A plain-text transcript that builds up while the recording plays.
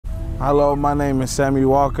Hello, my name is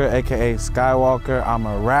SKYWALKER, aka SKYWALKER. I'm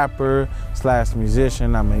a rapper /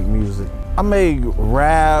 musician. I make music. I make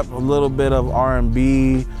rap, a little bit of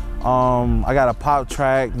R&B. I got a pop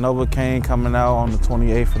track, Novocaine, coming out on the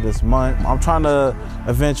 28th of this month. I'm trying to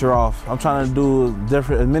venture off. I'm trying to do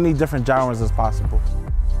as many different genres as possible.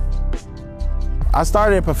 I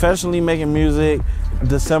started professionally making music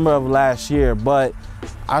December of last year, but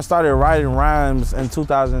I started writing rhymes in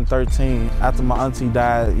 2013 after my auntie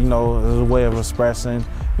died. You know, it was a way of expressing,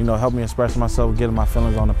 help me express myself, getting my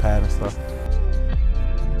feelings on the pad and stuff.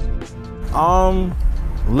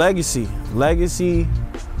 Legacy,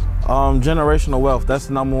 generational wealth. That's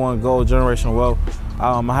the #1 goal, generational wealth.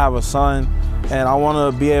 I have a son, and I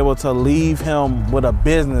want to be able to leave him with a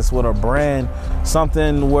business, with a brand,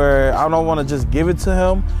 something where I don't want to just give it to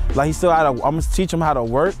him. Like I'm gonna teach him how to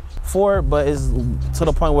work for it, but it's to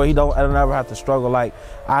the point where I don't ever have to struggle like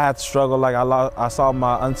I had to struggle. Like I saw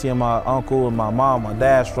my auntie and my uncle and my mom, my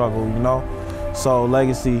dad struggle, So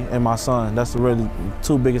legacy and my son, that's the really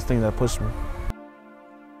two biggest things that push me.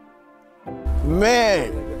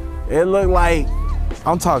 Man, it looked like,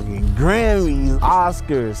 I'm talking Grammys,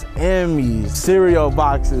 Oscars, Emmys, cereal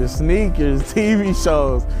boxes, sneakers, TV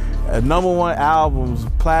shows, #1 albums,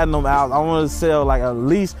 platinum albums. I want to sell like at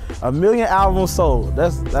least 1 million albums sold.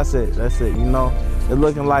 That's it. It's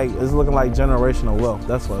looking like generational wealth.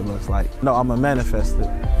 That's what it looks like. No, I'm gonna manifest it.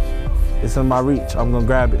 It's in my reach. I'm gonna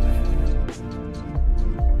grab it.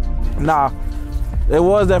 Nah, it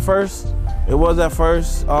was at first. When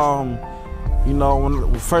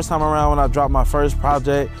first time around when I dropped my first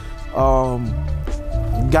project,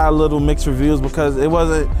 got a little mixed reviews because it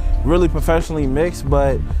wasn't really professionally mixed,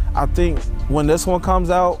 but I think when this one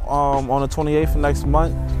comes out on the 28th of next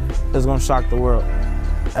month, it's gonna shock the world.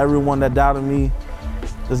 Everyone that doubted me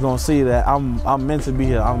is gonna see that I'm meant to be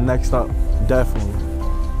here. I'm next up, definitely.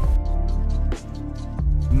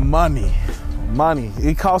 Money.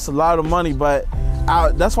 It costs a lot of money, but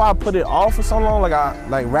that's why I put it off for so long.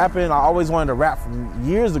 Like rapping, I always wanted to rap from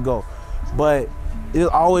years ago, but it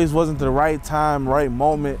always wasn't the right time, right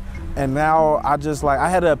moment. And now I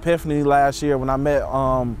had an epiphany last year when I met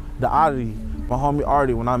the Oddity, my homie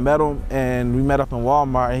Artie. When I met him and we met up in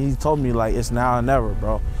Walmart, and he told me like, it's now or never,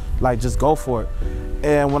 bro. Like, just go for it.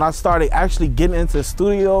 And when I started actually getting into the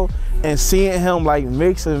studio and seeing him like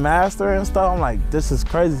mix and master and stuff, I'm like, this is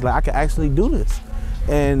crazy. Like, I can actually do this.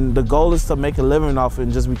 And the goal is to make a living off it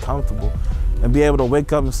and just be comfortable and be able to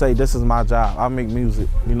wake up and say, this is my job. I make music,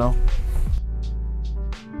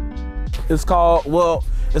 It's called,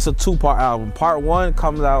 it's a 2-part album. Part 1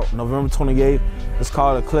 comes out November 28th. It's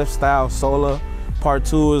called Eclipse Style Solar. Part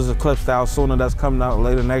 2 is Eclipse Style Sooner, that's coming out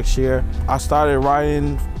later next year. I started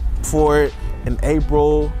writing for it in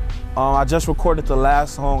April. I just recorded the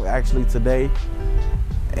last song actually today,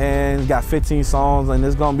 and got 15 songs, and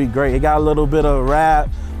it's gonna be great. It got a little bit of rap,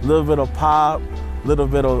 a little bit of pop, a little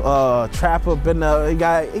bit of trap up in there. It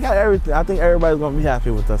got everything. I think everybody's gonna be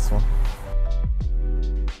happy with this one.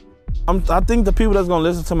 I think the people that's gonna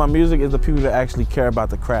listen to my music is the people that actually care about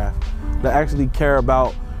the craft, that actually care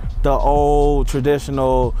about the old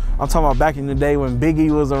traditional. I'm talking about back in the day when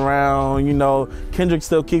Biggie was around, Kendrick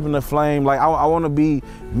still keeping the flame. Like, I wanna be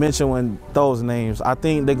mentioned with those names. I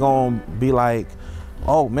think they're gonna be like,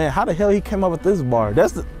 oh man, how the hell he came up with this bar?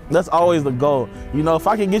 That's always the goal. If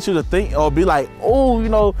I can get you to think or be like,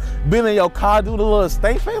 oh, being in your car, do the little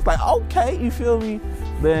stank face, like, okay, you feel me?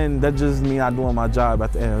 Then that just means I'm doing my job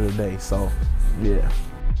at the end of the day, so yeah.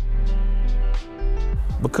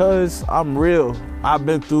 Because I'm real. I've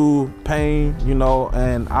been through pain,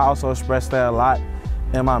 and I also express that a lot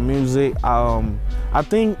in my music. I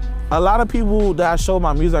think a lot of people that I show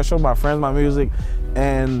my music, I show my friends my music,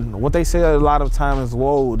 and what they say a lot of times is,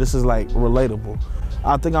 whoa, this is like relatable.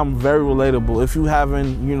 I think I'm very relatable. If you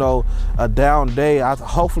having, a down day,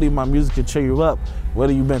 hopefully my music can cheer you up.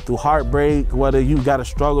 Whether you've been through heartbreak, whether you got to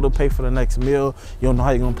struggle to pay for the next meal, you don't know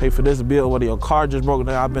how you're gonna pay for this bill, whether your car just broke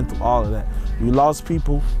down, I've been through all of that. You lost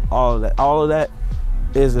people, all of that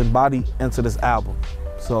is embodied into this album.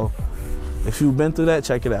 So if you've been through that,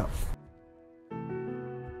 check it out.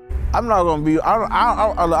 I'm not gonna be, I'm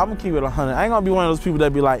gonna keep it 100. I ain't gonna be one of those people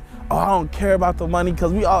that be like, oh, I don't care about the money,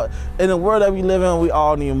 because we all, in the world that we live in, we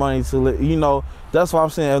all need money to live, That's what I'm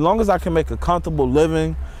saying. As long as I can make a comfortable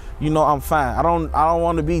living, I'm fine. I don't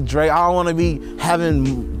want to be Drake. I don't want to be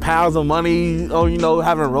having piles of money or,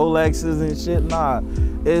 having Rolexes and shit. Nah,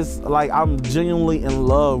 it's like I'm genuinely in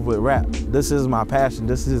love with rap. This is my passion.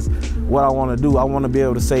 This is what I want to do. I want to be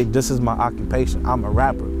able to say, this is my occupation. I'm a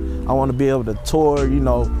rapper. I want to be able to tour,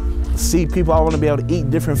 see people. I want to be able to eat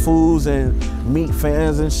different foods and meet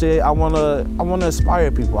fans and shit. I want to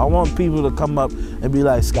inspire people. I want people to come up and be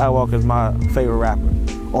like, Skywalker's my favorite rapper.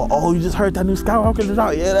 Or, oh, you just heard that new Skywalker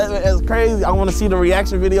drop? Yeah, that's crazy. I want to see the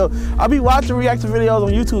reaction video. I'll be watching reaction videos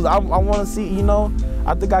on YouTube. I want to see, you know,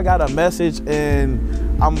 I think I got a message, and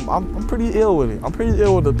I'm pretty ill with it. I'm pretty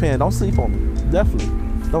ill with the pen. Don't sleep on me. Definitely.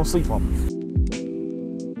 Don't sleep on me.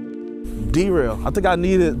 D-Real. I think I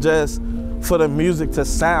need it just for the music to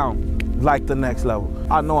sound like the next level.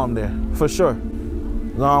 I know I'm there, for sure.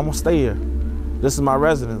 No, I'm gonna stay here. This is my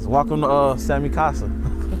residence. Welcome to Sammy Casa.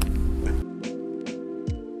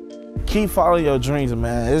 Keep following your dreams,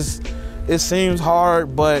 man. It seems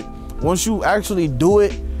hard, but once you actually do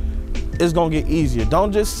it, it's gonna get easier.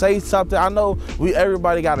 Don't just say something. I know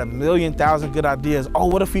everybody got 1,000,000 good ideas. Oh,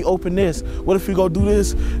 what if we open this? What if we go do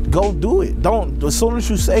this? Go do it. Don't, as soon as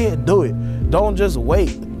you say it, do it. Don't just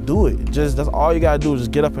wait, do it. That's all you gotta do is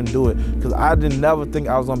just get up and do it. Cause I didn't never think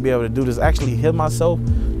I was gonna be able to do this. Actually hear myself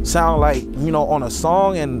sound like, you know, on a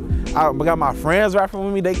song, and I got my friends rapping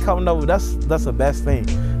with me, they coming over. That's the best thing.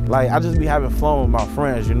 Like, I just be having fun with my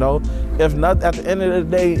friends, you know? If not, at the end of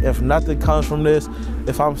the day, if nothing comes from this,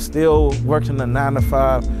 if I'm still working a 9 to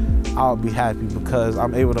 5, I'll be happy because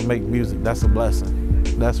I'm able to make music. That's a blessing.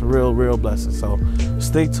 That's a real, real blessing. So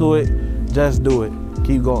stick to it, just do it,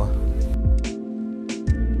 keep going.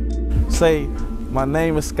 Say, my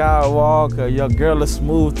name is Skywalker, your girl a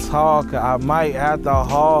smooth talker. I might have to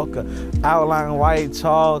hawk her, outline white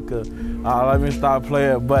chalker. Let me stop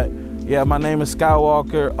playing, but yeah, my name is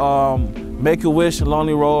Skywalker. Make-A-Wish,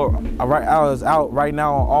 Lonely Road is out right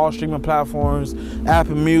now on all streaming platforms,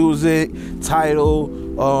 Apple Music, Tidal,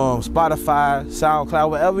 Spotify, SoundCloud,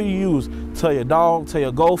 whatever you use. Tell your dog, tell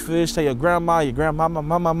your goldfish, tell your grandmama,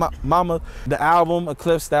 mama. The album,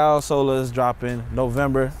 Eclipse Style Solar, is dropping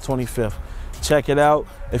November 25th. Check it out.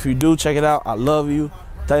 If you do, check it out. I love you.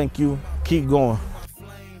 Thank you. Keep going.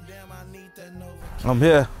 I'm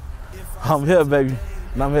here. I'm here, baby.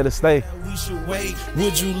 And I'm here to stay. We should wait.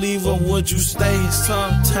 Would you leave or would you stay?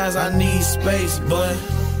 Sometimes I need space, but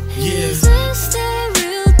yeah.